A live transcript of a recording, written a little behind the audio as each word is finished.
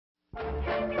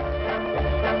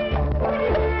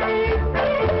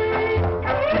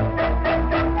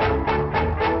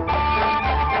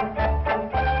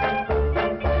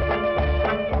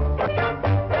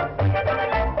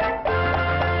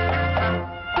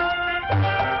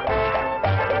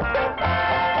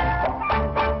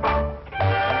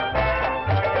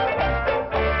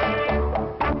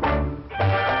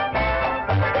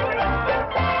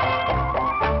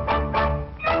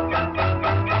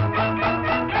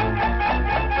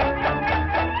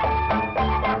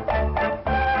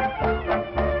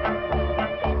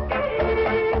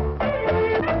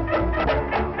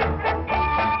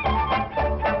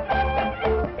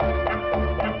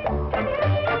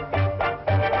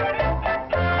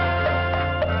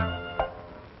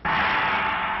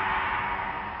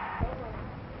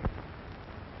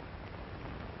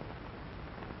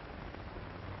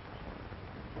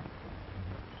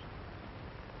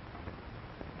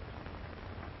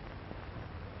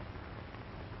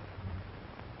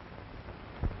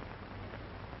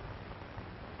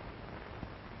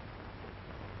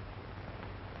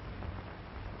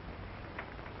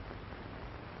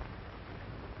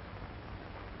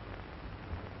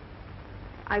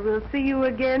I will see you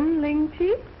again, Ling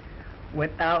Chi?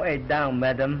 Without a doubt,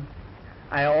 madam.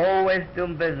 I always do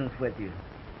business with you.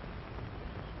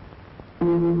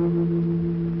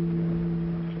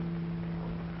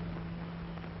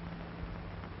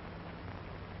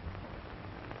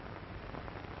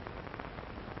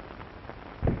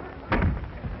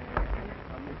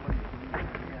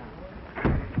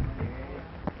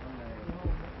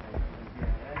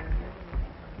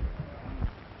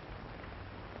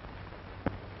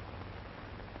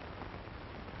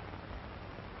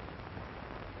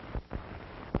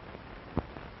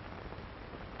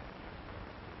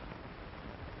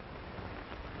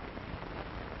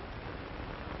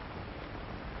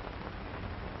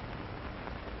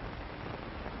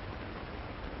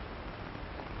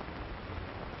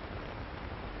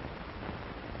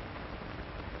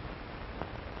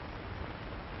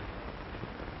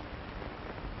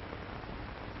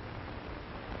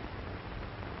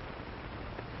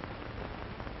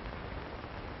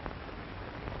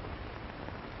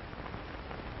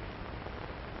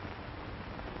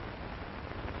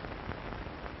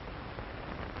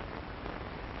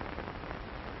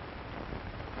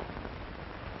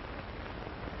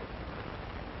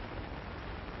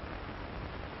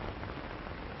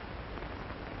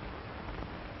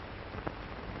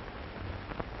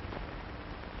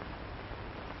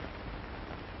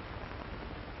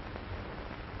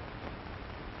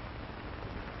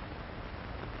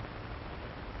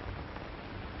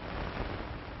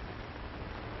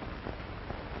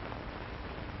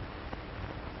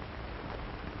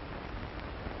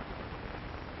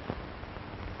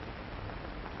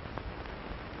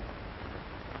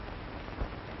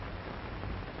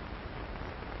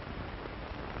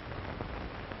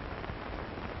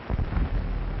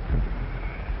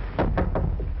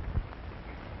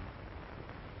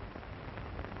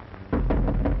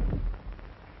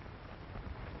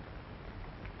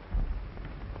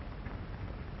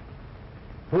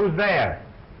 Who's there?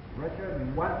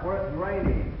 Richard Wentworth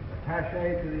Rainey,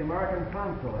 attaché to the American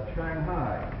consul at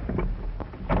Shanghai.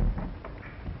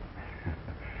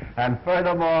 And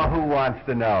furthermore, who wants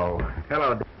to know?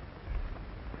 Hello.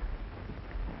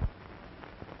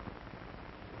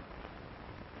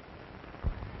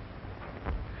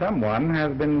 Someone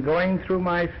has been going through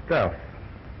my stuff.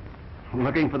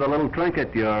 Looking for the little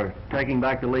trinket you're taking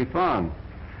back to Li Fang.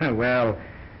 Well,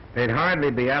 they'd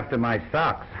hardly be after my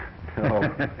socks. Oh.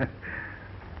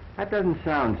 That doesn't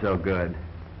sound so good.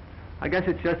 I guess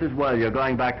it's just as well you're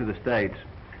going back to the States.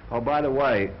 Oh, by the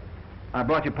way, I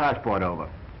brought your passport over.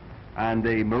 And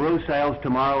the Maru sails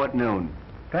tomorrow at noon.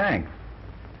 Thanks.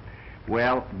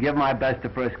 Well, give my best to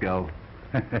Frisco.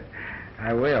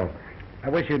 I will. I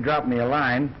wish you'd drop me a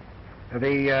line.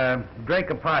 The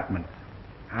Drake Apartments.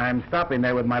 I'm stopping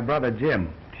there with my brother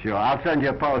Jim. Sure, I'll send you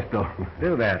a postal.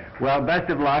 Do that. Well, best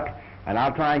of luck, and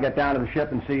I'll try and get down to the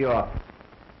ship and see you off.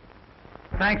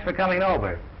 Thanks for coming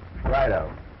over.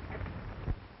 Righto.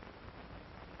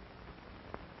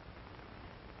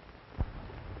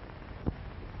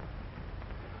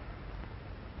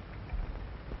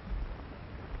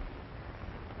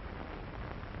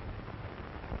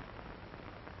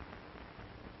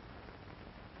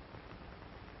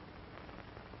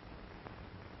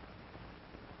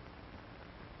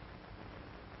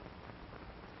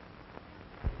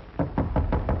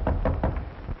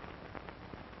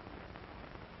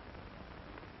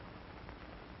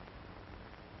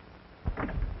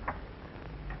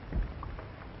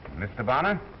 Mr.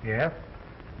 Bonner? Yes?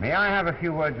 May I have a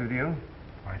few words with you?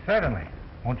 Why, certainly.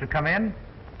 Won't you come in?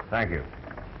 Thank you.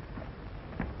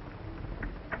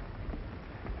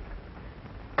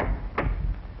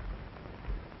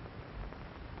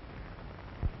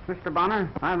 Mr.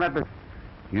 Bonner, I represent...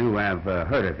 You have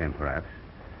heard of him, perhaps.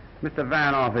 Mr.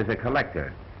 Vanoff is a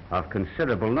collector of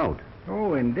considerable note.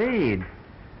 Oh, indeed.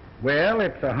 Well,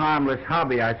 it's a harmless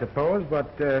hobby, I suppose,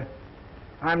 but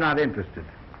I'm not interested.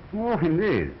 Oh,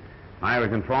 indeed. I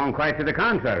was informed quite to the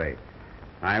contrary.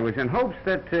 I was in hopes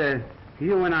that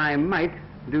you and I might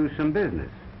do some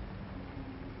business.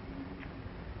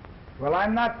 Well,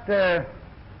 I'm not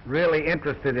really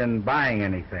interested in buying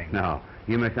anything. No,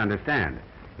 you misunderstand.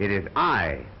 It is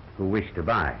I who wish to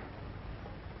buy.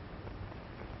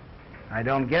 I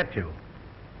don't get you.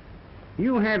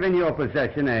 You have in your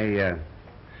possession a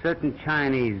certain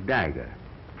Chinese dagger.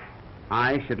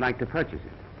 I should like to purchase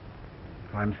it.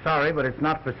 I'm sorry, but it's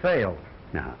not for sale.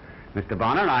 Now, Mr.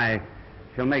 Bonner, I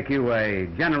shall make you a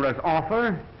generous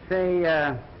offer, say,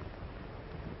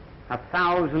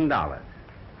 $1,000.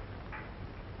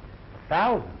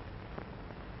 1,000?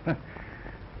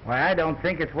 Why, I don't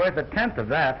think it's worth a tenth of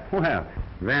that. Well,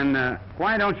 then,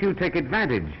 why don't you take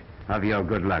advantage of your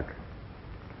good luck.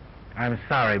 I'm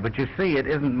sorry, but you see, it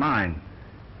isn't mine.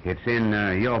 It's in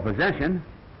your possession.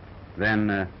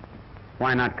 Then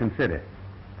why not consider?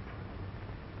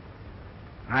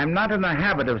 I'm not in the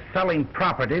habit of selling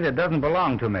property that doesn't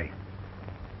belong to me.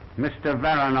 Mr.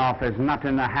 Varanoff is not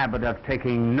in the habit of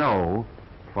taking no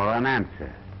for an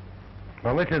answer.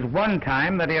 Well, this is one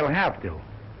time that he'll have to.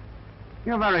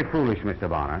 You're very foolish, Mr.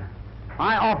 Bonner.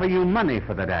 I offer you money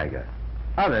for the dagger.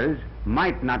 Others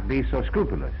might not be so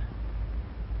scrupulous.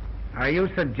 Are you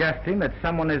suggesting that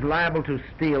someone is liable to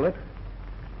steal it?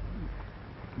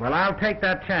 Well, I'll take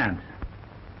that chance.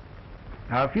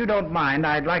 Now, if you don't mind,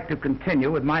 I'd like to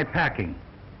continue with my packing.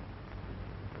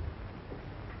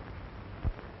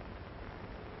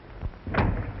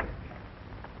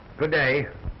 Good day.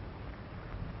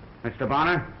 Mr.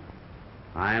 Bonner,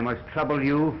 I must trouble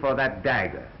you for that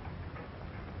dagger.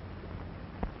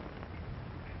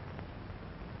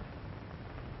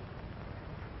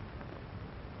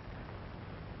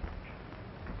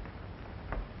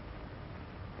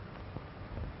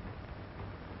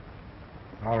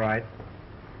 All right.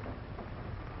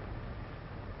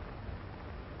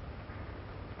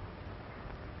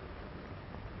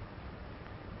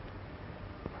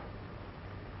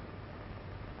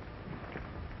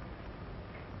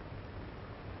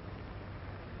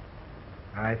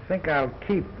 I think I'll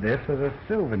keep this as a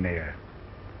souvenir.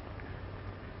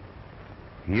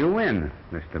 You win,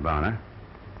 Mr. Bonner.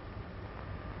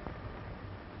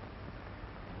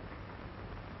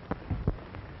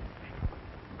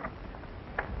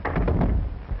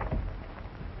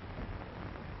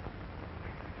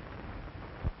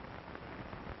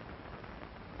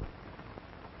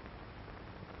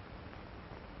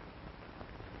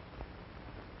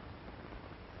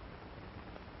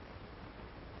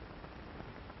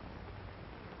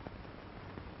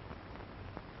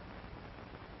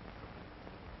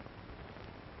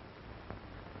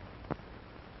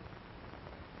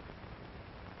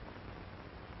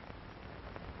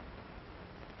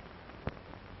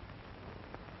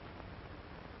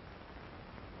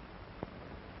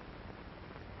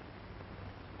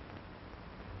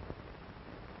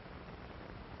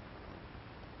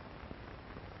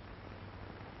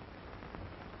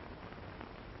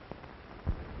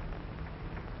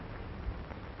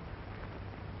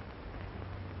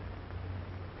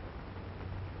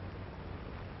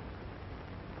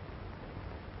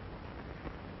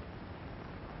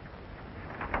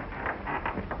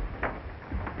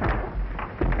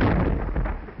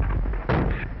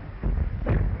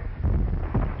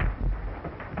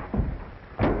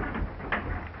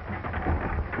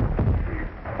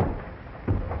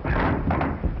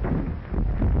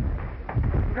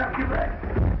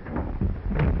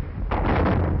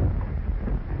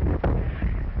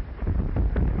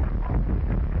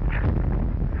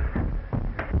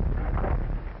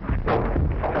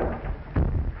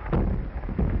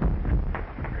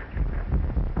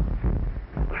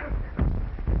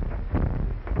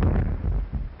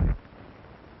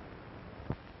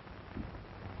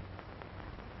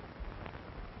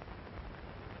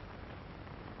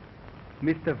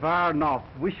 Mr. Varanoff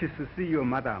wishes to see you,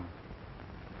 madam.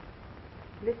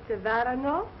 Mr.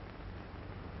 Varanoff?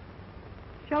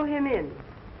 Show him in.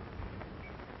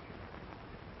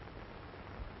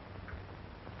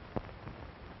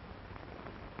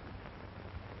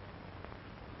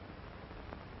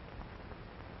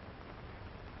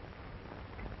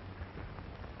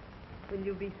 Will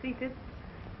you be seated?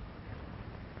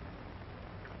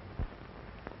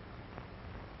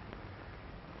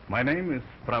 My name is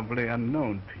probably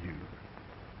unknown to you.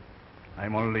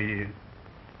 I'm only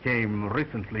came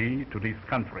recently to this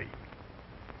country.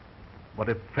 But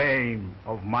the fame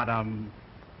of Madame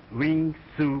Wing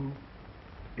Su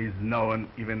is known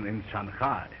even in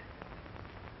Shanghai.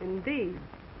 Indeed.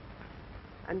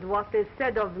 And what is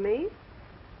said of me?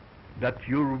 That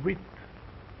your wit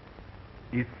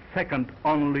is second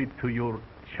only to your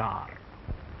charm.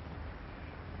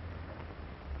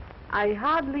 I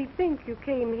hardly think you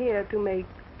came here to make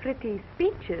pretty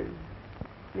speeches,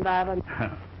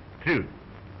 Varanoff. True.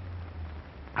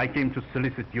 I came to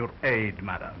solicit your aid,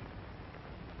 madam.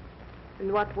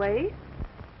 In what way?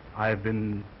 I have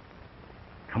been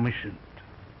commissioned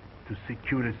to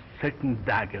secure a certain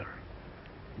dagger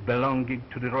belonging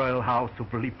to the royal house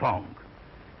of Li Fong.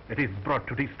 It is brought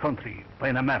to this country by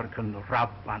an American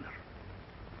Rob Banner.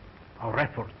 Our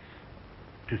efforts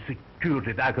to secure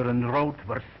the dagger en route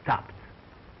were stopped.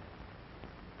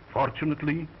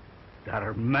 Fortunately, the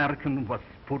American was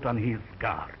put on his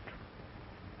guard.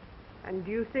 And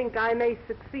you think I may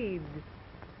succeed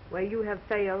where you have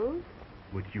failed?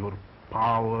 With your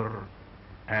power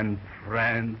and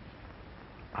friends,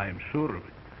 I am sure of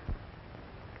it.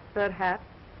 Perhaps.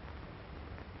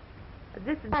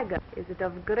 This dagger, is it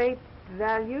of great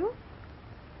value?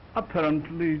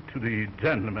 Apparently, to the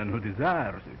gentleman who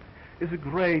desires it, is a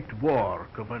great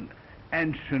work of an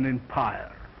ancient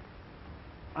empire.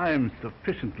 I am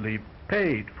sufficiently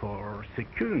paid for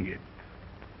securing it.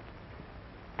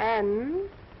 And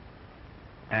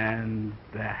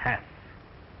The half.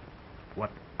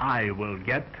 What I will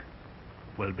get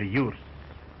will be yours.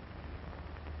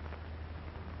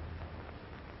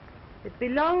 it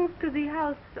belongs to the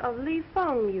house of Li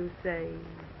Feng, you say?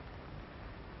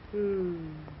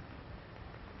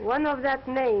 One of that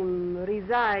name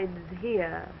resides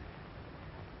here.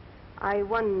 I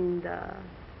wonder.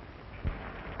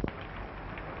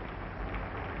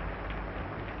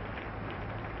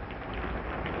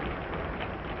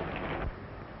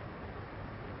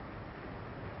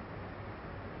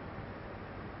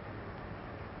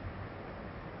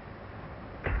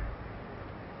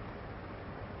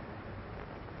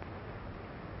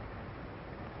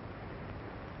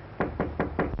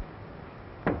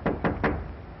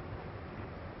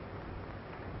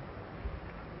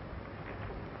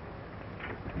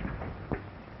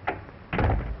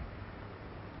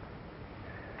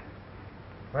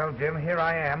 Well, Jim, here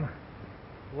I am.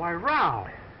 Why, Ralph!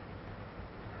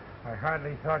 I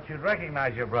hardly thought you'd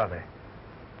recognize your brother.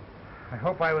 I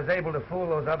hope I was able to fool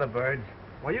those other birds.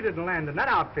 Well, you didn't land in that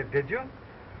outfit, did you?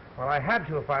 Well, I had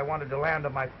to if I wanted to land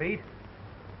on my feet.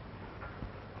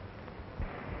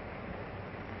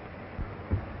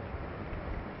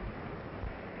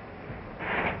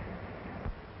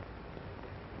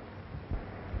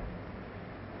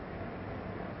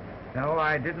 No,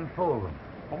 I didn't fool them.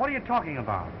 Well, what are you talking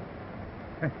about?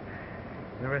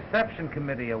 The reception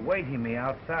committee awaiting me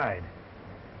outside.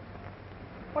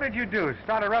 What did you do?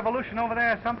 Start a revolution over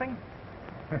there or something?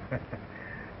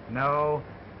 No,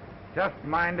 just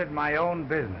minded my own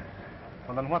business.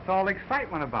 Well, then what's all the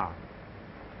excitement about?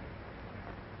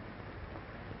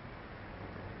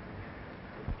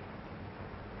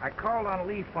 I called on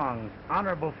Li Feng's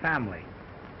honorable family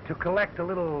to collect a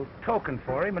little token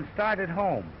for him and started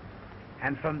home.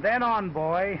 And from then on,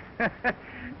 boy,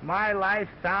 my life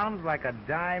sounds like a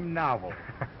dime novel.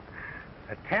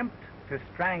 Attempt to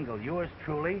strangle yours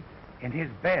truly in his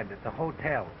bed at the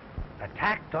hotel.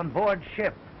 Attacked on board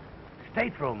ship.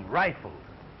 Stateroom rifled.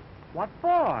 What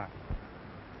for?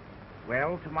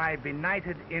 Well, to my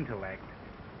benighted intellect,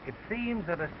 it seems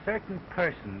that a certain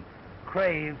person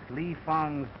craves Li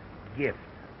Feng's gift.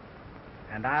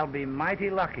 And I'll be mighty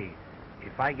lucky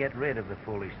if I get rid of the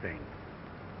foolish thing.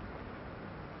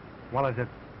 Well, is it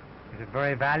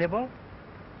very valuable?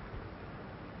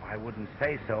 I wouldn't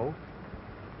say so,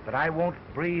 but I won't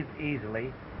breathe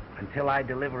easily until I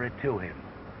deliver it to him.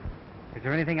 Is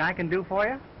there anything I can do for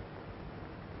you?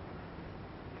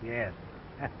 Yes.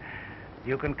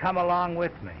 You can come along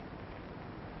with me.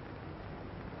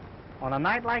 On a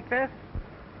night like this?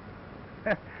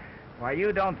 Why,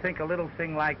 you don't think a little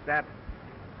thing like that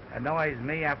annoys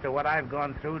me after what I've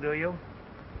gone through, do you?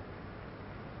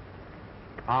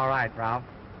 All right, Ralph.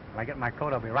 When I get my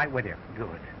coat, I'll be right with you. Good.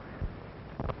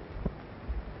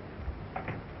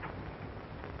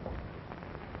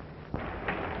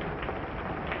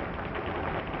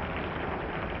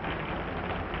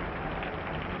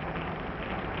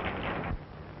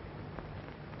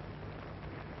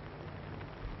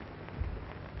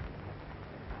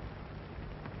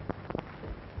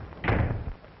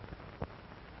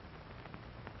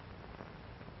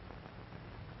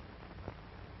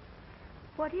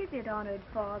 What is it, honored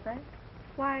father?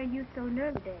 Why are you so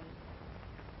nervous today?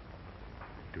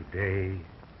 Today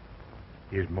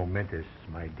is momentous,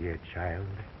 my dear child,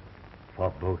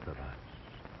 for both of us.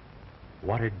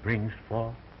 What it brings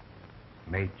forth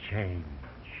may change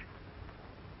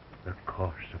the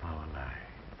course of our lives.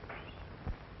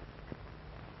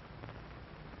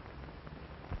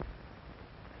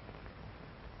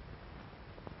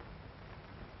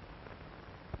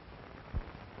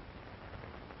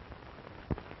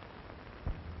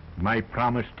 My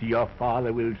promise to your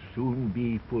father will soon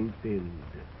be fulfilled.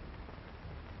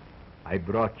 I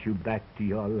brought you back to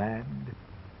your land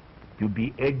to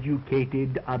be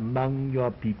educated among your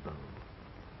people.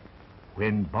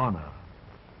 When Bonner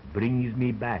brings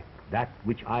me back that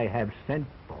which I have sent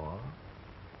for,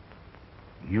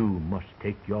 you must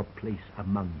take your place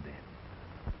among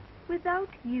them. Without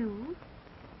you?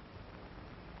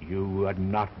 You would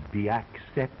not be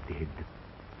accepted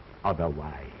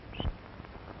otherwise.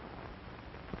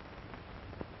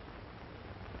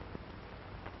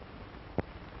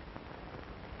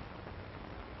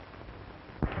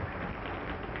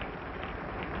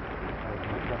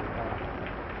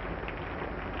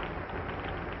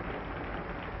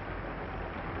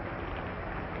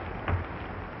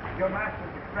 Your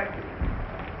master's expected.